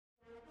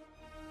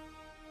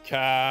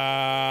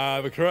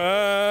Cap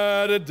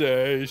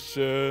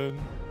accreditation.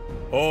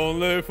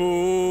 Only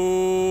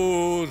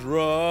fools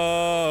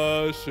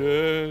rush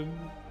in.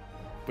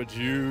 But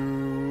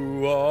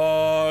you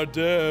are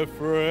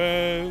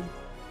different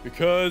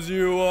because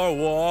you are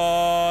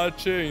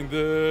watching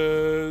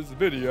this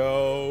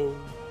video.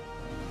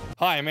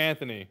 Hi, I'm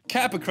Anthony.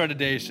 Cap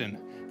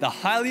Accreditation, the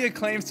highly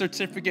acclaimed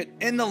certificate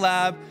in the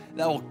lab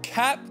that will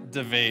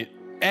captivate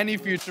any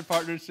future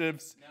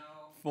partnerships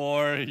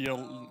for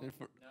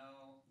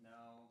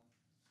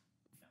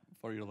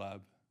your lab.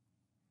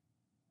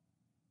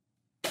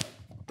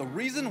 The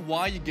reason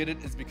why you get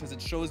it is because it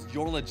shows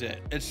you're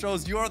legit. It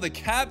shows you're the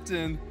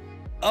captain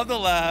of the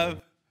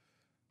lab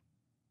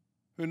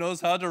who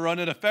knows how to run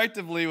it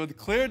effectively with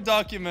clear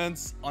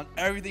documents on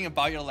everything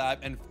about your lab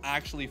and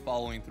actually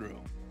following through.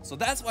 So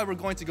that's why we're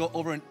going to go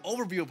over an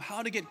overview of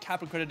how to get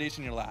CAP accreditation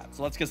in your lab.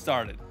 So let's get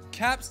started.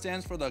 CAP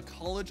stands for the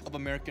College of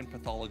American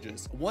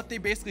Pathologists. What they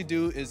basically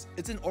do is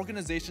it's an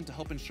organization to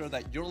help ensure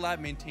that your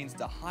lab maintains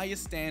the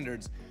highest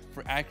standards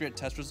for accurate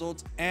test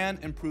results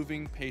and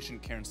improving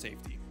patient care and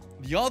safety.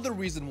 The other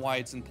reason why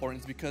it's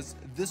important is because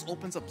this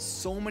opens up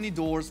so many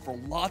doors for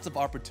lots of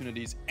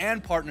opportunities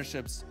and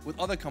partnerships with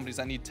other companies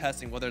that need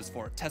testing, whether it's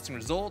for testing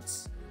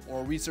results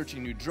or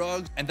researching new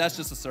drugs, and that's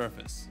just the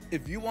surface.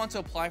 If you want to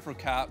apply for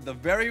CAP, the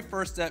very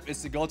first step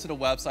is to go to the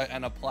website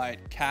and apply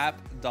at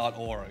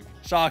cap.org.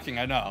 Shocking,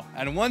 I know.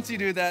 And once you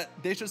do that,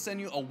 they should send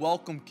you a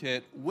welcome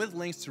kit with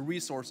links to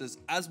resources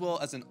as well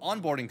as an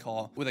onboarding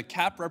call with a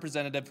CAP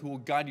representative who will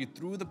guide you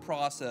through the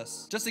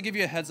process. Just to give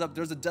you a heads up,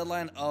 there's a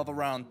deadline of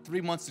around 3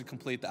 months to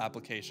complete the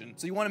application.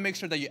 So you want to make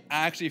sure that you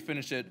actually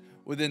finish it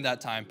within that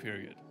time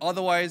period.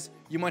 Otherwise,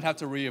 you might have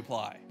to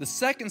reapply. The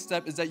second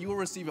step is that you will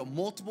receive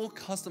multiple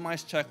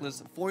customized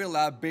checklists for your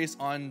lab based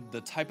on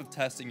the type of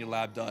testing your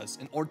lab does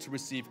in order to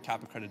receive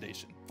CAP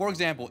accreditation. For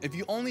example, if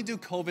you only do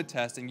COVID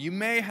testing, you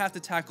may have to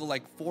tackle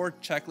like 4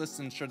 checklists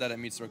to ensure that it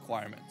meets the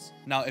requirements.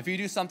 Now, if you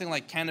do something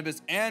like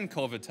cannabis and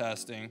COVID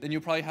testing, then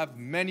you'll probably have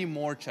many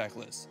more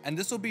checklists. And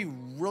this will be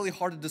really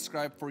hard to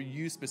describe for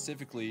you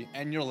specifically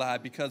and your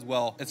lab because,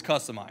 well, it's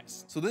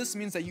customized. So this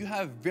means that you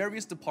have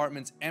various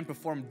departments and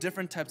perform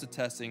different types of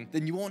testing,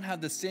 then you won't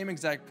have the same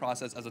exact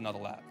process as another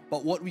lab.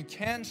 But what we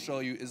can show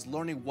you is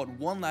learning what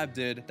one lab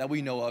did that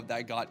we know of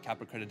that got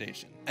CAP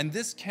accreditation. And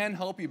this can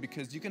help you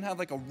because you can have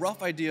like a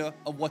rough idea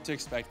of what to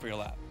expect for your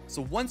lab.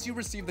 So once you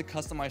receive the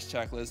customized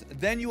checklist,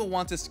 then you will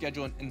want to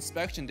schedule an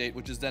inspection date,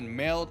 which is then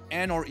mailed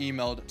and or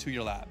emailed to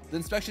your lab. The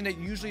inspection date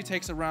usually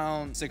takes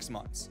around 6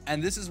 months.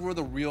 And this is where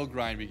the real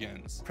grind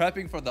begins.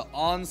 Prepping for the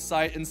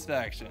on-site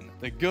inspection.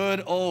 The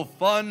good old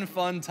fun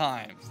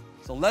times.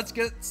 So let's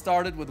get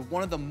started with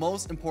one of the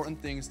most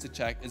important things to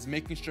check is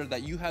making sure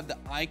that you have the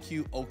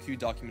IQ/OQ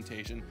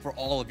documentation for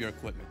all of your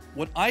equipment.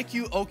 What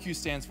IQ/OQ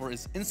stands for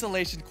is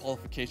installation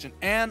qualification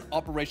and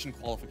operation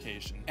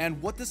qualification.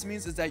 And what this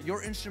means is that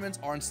your instruments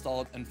are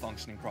installed and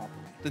functioning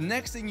properly. The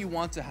next thing you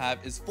want to have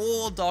is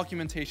full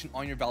documentation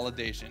on your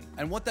validation.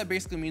 And what that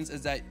basically means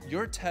is that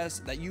your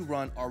tests that you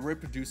run are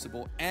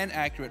reproducible and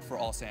accurate for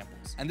all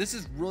samples. And this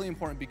is really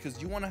important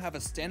because you want to have a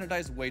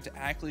standardized way to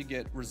actually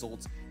get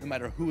results no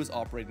matter who is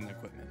operating the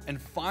equipment. And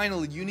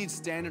finally, you need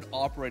standard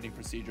operating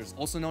procedures,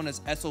 also known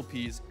as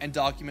SOPs, and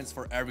documents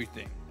for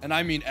everything. And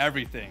I mean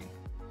everything.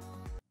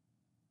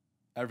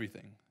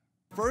 Everything.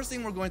 First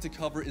thing we're going to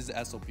cover is the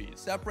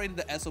SOPs. Separated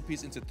the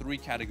SOPs into 3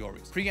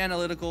 categories: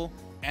 pre-analytical,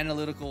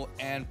 analytical,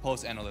 and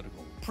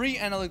post-analytical.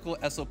 Pre-analytical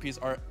SOPs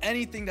are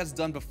anything that's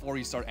done before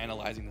you start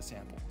analyzing the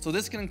sample. So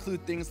this can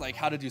include things like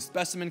how to do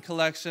specimen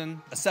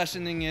collection,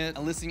 accessioning it,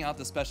 and listing out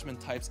the specimen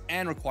types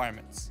and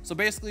requirements. So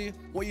basically,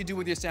 what you do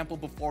with your sample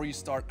before you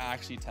start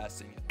actually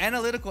testing it.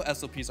 Analytical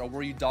SOPs are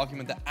where you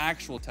document the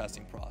actual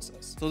testing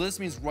process. So this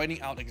means writing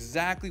out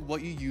exactly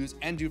what you use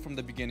and do from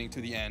the beginning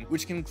to the end,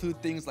 which can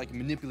include things like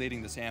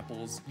manipulating the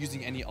samples,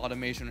 using any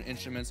automation or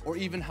instruments, or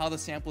even how the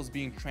sample is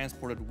being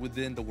transported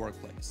within the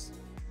workplace.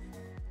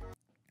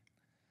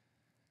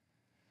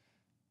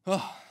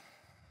 Oh,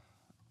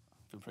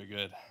 feel pretty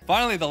good.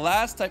 Finally, the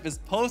last type is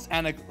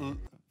post-analytical.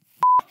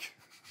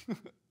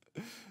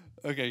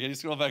 Okay, can you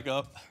scroll back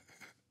up?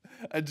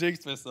 I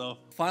jinxed myself.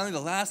 Finally,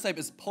 the last type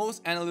is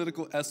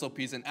post-analytical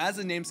SOPs, and as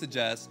the name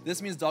suggests, this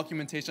means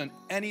documentation on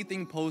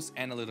anything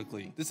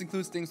post-analytically. This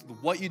includes things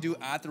with what you do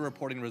after the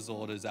reporting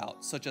result is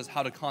out, such as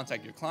how to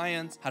contact your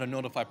clients, how to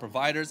notify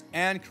providers,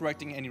 and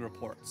correcting any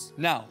reports.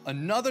 Now,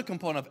 another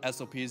component of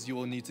SOPs you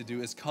will need to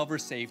do is cover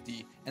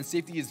safety, and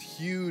safety is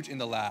huge in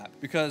the lab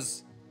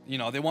because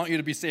they want you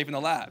to be safe in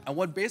the lab. And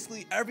what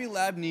basically every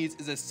lab needs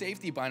is a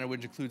safety binder,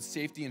 which includes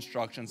safety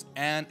instructions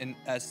and an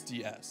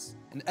SDS.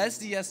 An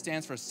SDS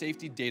stands for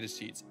safety data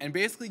sheets. And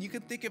basically you can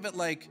think of it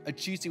like a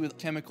cheat sheet with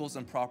chemicals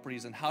and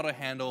properties and how to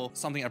handle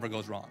something ever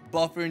goes wrong.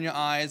 Buffer in your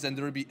eyes, and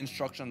there would be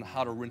instruction on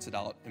how to rinse it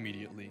out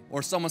immediately.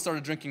 Or someone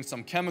started drinking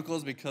some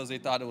chemicals because they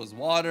thought it was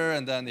water,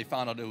 and then they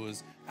found out it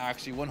was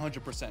actually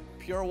 100%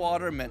 pure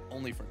water, meant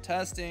only for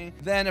testing.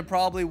 Then it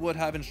probably would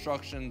have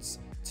instructions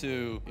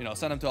to,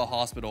 send them to a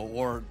hospital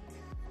or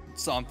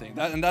something.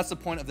 And that's the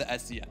point of the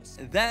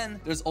SCS. Then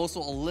there's also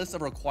a list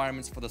of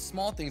requirements for the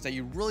small things that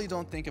you really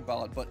don't think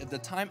about, but if the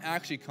time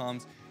actually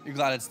comes, you're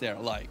glad it's there,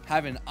 like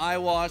having eye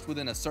wash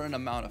within a certain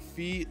amount of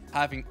feet,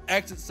 having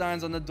exit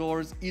signs on the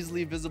doors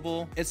easily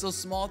visible. It's those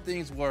small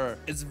things where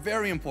it's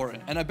very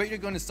important, and I bet you're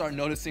going to start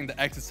noticing the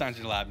exit signs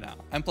in your lab now.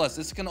 And plus,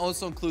 this can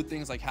also include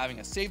things like having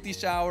a safety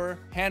shower,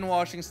 hand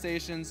washing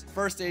stations,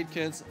 first aid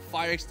kits,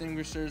 fire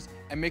extinguishers,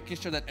 and making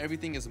sure that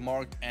everything is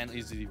marked and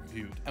easily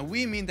viewed. And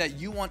we mean that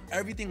you want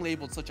everything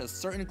labeled, such as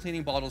certain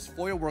cleaning bottles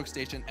for your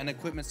workstation and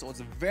equipment, so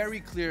it's very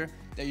clear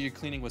that you're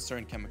cleaning with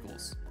certain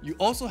chemicals. You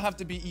also have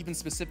to be even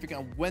specific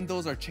on when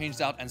those are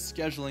changed out and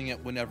scheduling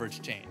it whenever it's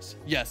changed.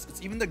 Yes,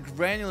 it's even the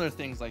granular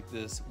things like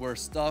this where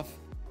stuff...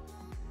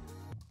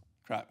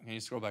 Crap, can you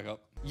scroll back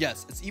up?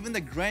 Yes, it's even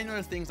the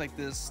granular things like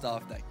this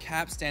stuff that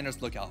CAP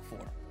standards look out for.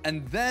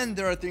 And then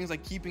there are things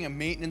like keeping a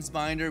maintenance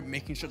binder,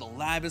 making sure the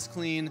lab is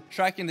clean,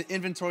 tracking the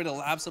inventory to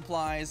lab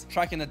supplies,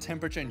 tracking the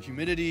temperature and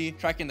humidity,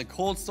 tracking the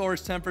cold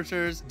storage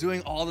temperatures,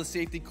 doing all the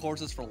safety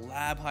courses for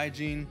lab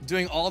hygiene,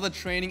 doing all the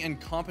training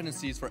and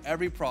competencies for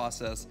every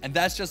process. And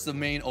that's just the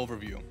main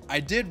overview.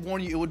 I did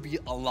warn you it would be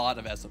a lot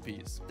of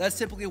SOPs. That's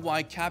typically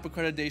why CAP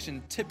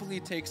accreditation typically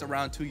takes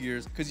around 2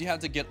 years, because you have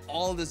to get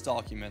all of this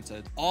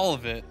documented, all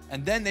of it,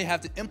 and then they have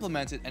to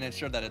implement it and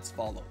ensure that it's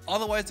followed.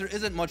 Otherwise, there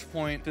isn't much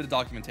point to the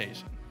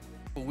documentation.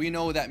 We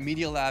know that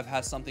Media Lab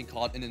has something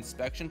called an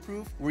inspection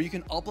proof, where you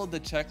can upload the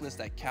checklist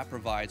that CAP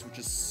provides, which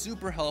is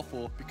super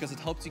helpful because it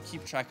helps you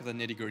keep track of the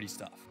nitty-gritty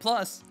stuff.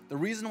 Plus, the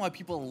reason why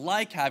people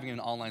like having an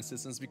online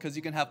system is because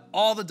you can have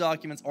all the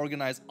documents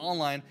organized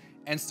online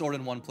and stored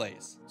in one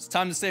place. It's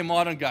time to stay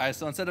modern, guys,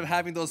 so instead of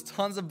having those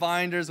tons of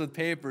binders with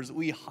papers,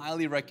 we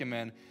highly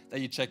recommend that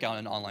you check out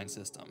an online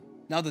system.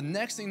 Now, the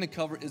next thing to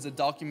cover is the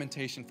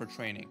documentation for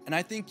training. And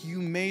I think you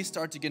may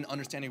start to get an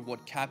understanding of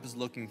what CAP is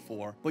looking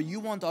for, but you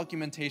want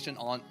documentation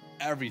on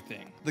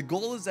everything. The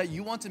goal is that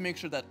you want to make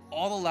sure that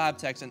all the lab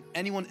techs and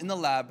anyone in the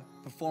lab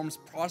performs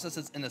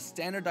processes in a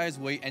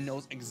standardized way and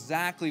knows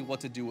exactly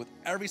what to do with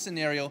every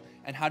scenario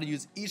and how to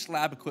use each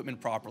lab equipment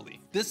properly.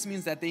 This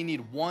means that they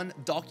need 1,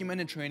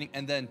 documented training,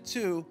 and then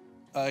 2,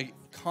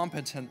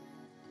 competency.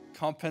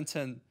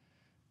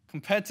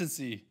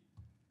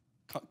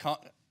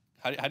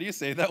 How do you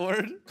say that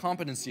word?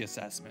 Competency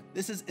assessment.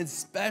 This is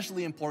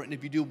especially important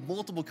if you do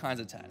multiple kinds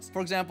of tests.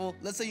 For example,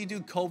 let's say you do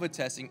COVID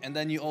testing and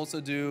then you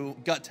also do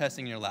gut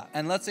testing in your lab.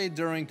 And let's say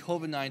during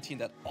COVID-19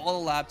 that all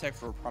the lab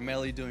techs were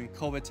primarily doing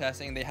COVID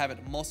testing, they have it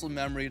muscle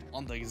memoried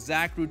on the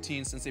exact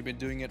routine since they've been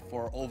doing it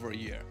for over a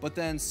year. But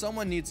then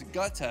someone needs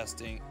gut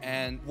testing,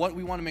 and what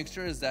we want to make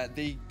sure is that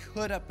they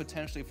could have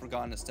potentially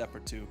forgotten a step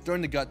or two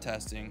during the gut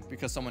testing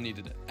because someone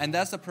needed it. And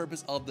that's the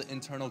purpose of the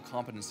internal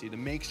competency, to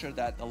make sure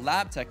that the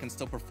lab tech can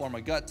still perform a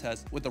gut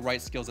test with the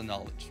right skills and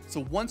knowledge.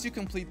 So once you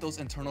complete those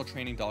internal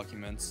training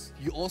documents,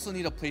 you also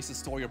need a place to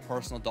store your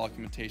personal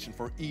documentation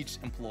for each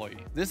employee.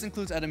 This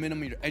includes at a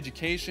minimum your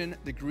education,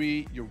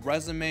 degree, your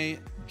resume,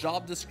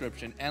 job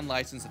description, and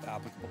license if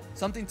applicable.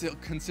 Something to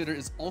consider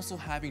is also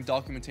having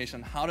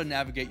documentation on how to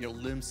navigate your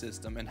LIMS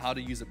system and how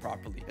to use it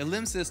properly. A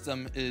LIMS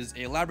system is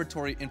a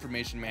laboratory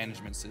information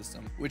management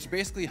system, which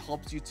basically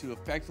helps you to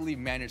effectively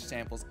manage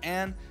samples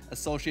and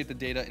associate the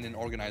data in an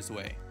organized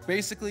way.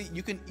 Basically,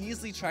 you can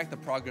easily track the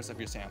progress of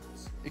your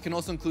samples. It can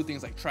also include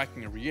things like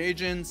tracking your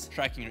reagents,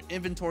 tracking your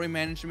inventory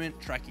management,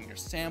 tracking your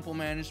sample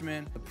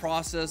management, the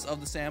process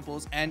of the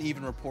samples, and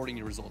even reporting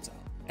your results out.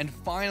 And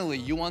finally,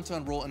 you want to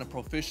enroll in a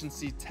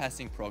proficiency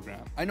testing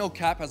program. I know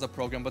CAP has a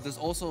program, but there's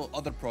also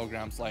other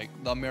programs like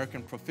the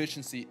American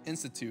Proficiency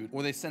Institute,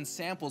 where they send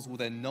samples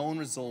with a known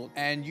result,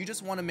 and you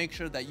just want to make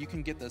sure that you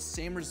can get the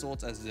same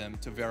results as them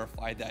to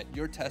verify that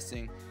your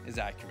testing is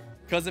accurate.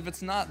 Because if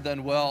it's not,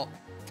 then well,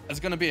 it's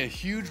going to be a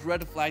huge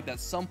red flag that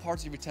some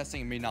parts of your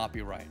testing may not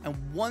be right. And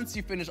once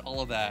you finish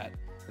all of that,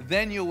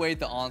 then you await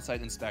the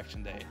on-site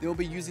inspection day. They will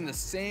be using the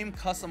same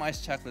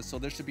customized checklist, so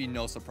there should be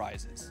no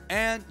surprises.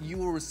 And you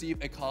will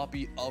receive a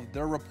copy of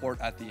their report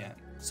at the end.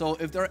 So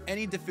if there are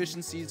any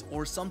deficiencies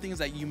or some things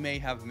that you may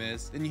have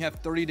missed, then you have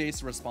 30 days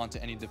to respond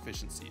to any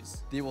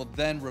deficiencies. They will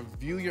then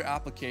review your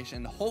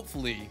application.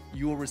 Hopefully,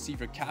 you will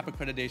receive your CAP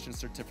accreditation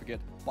certificate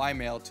by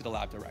mail to the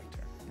lab director.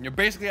 And you're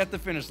basically at the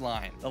finish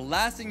line. The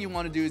last thing you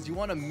want to do is you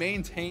want to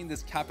maintain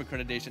this CAP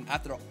accreditation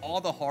after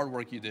all the hard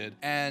work you did,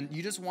 and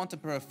you just want to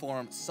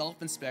perform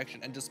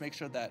self-inspection and just make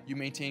sure that you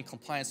maintain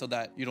compliance so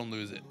that you don't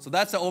lose it. So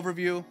that's the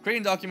overview,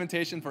 creating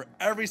documentation for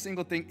every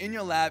single thing in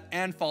your lab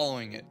and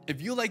following it. If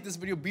you like this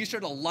video, be sure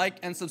to like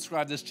and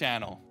subscribe to this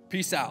channel.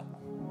 Peace out.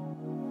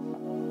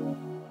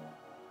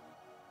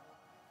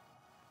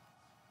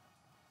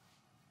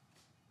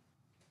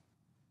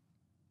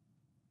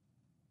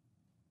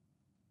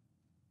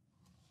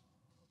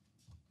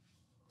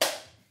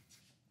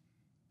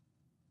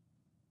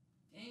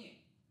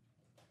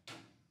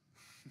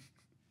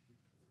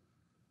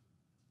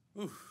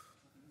 Oof.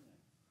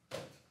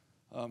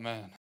 Oh man.